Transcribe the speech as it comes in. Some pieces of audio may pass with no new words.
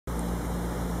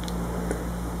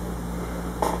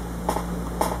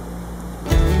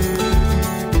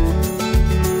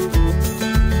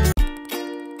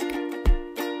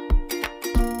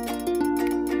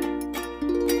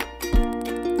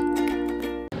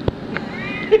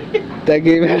Está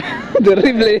aquí,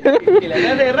 terrible. Y la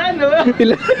estás cerrando. Y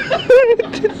la-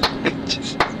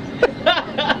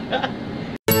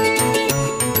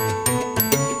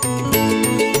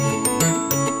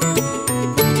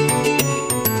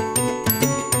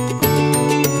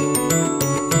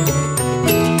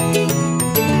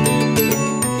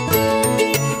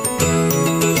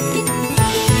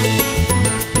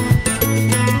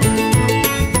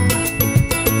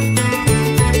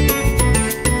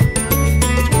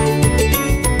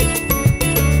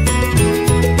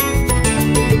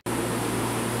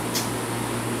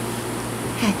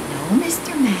 Hello,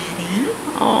 Mr. Maddie.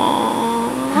 Aww.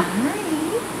 Hi.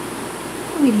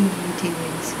 What are you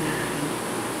doing, sweetie?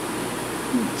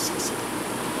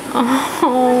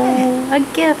 Oh, a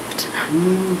gift.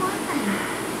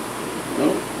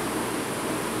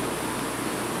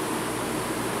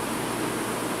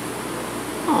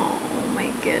 Oh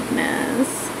my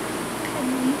goodness.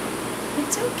 Okay.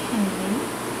 It's okay.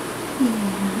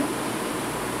 Yeah.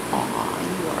 Aw,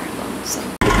 you are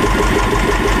lonesome.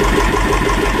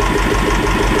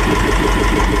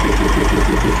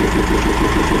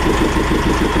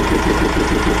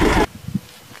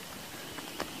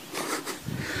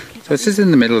 So this is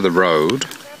in the middle of the road.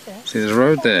 See, there's a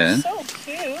road there. So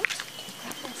cute.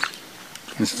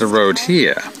 This is the road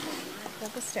here.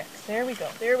 Grab the stick. There we go.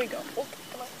 There we go. Oh,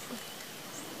 come on.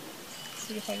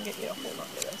 See if I can get you to hold on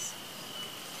to this.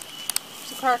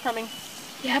 There's a car coming.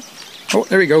 Yep. Oh,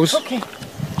 there he goes. Okay.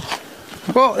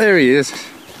 Oh, there he is.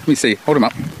 Let me see. Hold him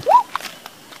up.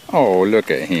 Oh, look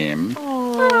at him.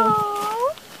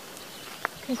 Oh.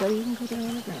 Okay, buddy, you can go down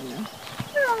on the ground now.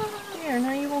 There,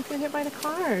 now you won't get hit by the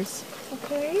cars.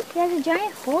 Okay? He has a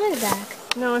giant hole in the back.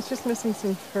 No, it's just missing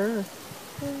some fur.